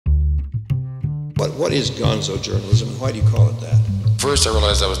What is Gonzo journalism, and why do you call it that? First, I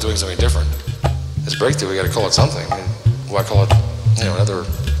realized I was doing something different. It's breakthrough. We got to call it something. Why call it, another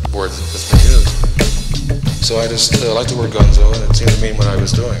word that's been used? So I just liked the word Gonzo, and it seemed to mean what I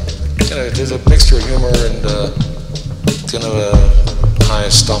was doing. There's a mixture of humor and kind of a high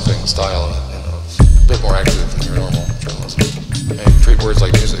stomping style, a bit more active than your normal journalism. I treat words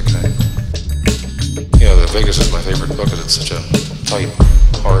like music. The Vegas is my favorite book because it's such a tight,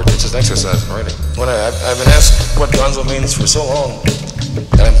 hard. It's an exercise in writing. I've been asked what Gonzo means for so long,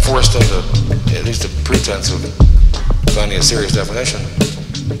 and I'm forced into at least a pretense of finding a serious definition.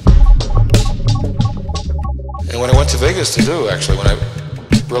 And when I went to Vegas to do, actually, when I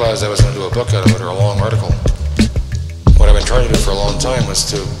realized I was going to do a book out of it or a long article, what I've been trying to do for a long time was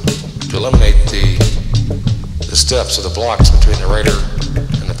to eliminate the steps or the blocks between the writer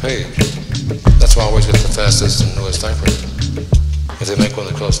and the page. That's why I always get the fastest and newest typewriter. If they make one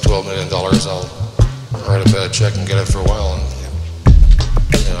that costs $12 million, I'll write a bad check and get it for a while. And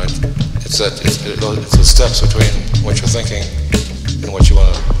it's the steps between what you're thinking and what you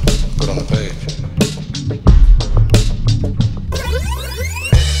want to put on the page.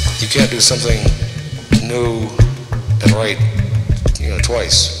 You can't do something new and right,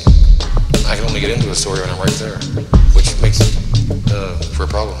 twice. I can only get into a story when I'm right there, which makes for a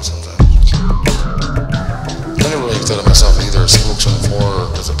problem sometimes. I never really thought of myself either as spokesman for or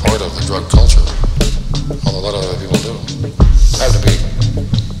as a part of the drug culture, although a lot of other people do. I have to be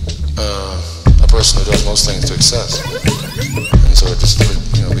a person who does most things to excess, and so it just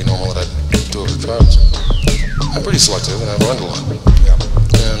would be normal that I'd do it with drugs. I'm pretty selective, and I've learned a lot. Yeah.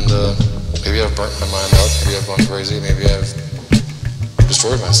 And maybe I've burnt my mind out, maybe I've gone crazy, maybe I've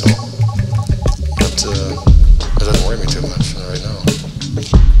destroyed myself, but it doesn't worry me too much right now.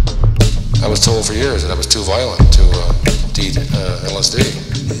 I was told for years that I was too violent to eat LSD.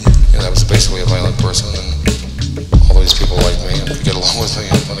 I was basically a violent person, and all these people liked me and could get along with me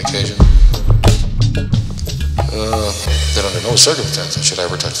on occasion. That under no circumstances should I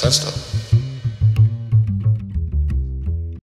ever touch that stuff.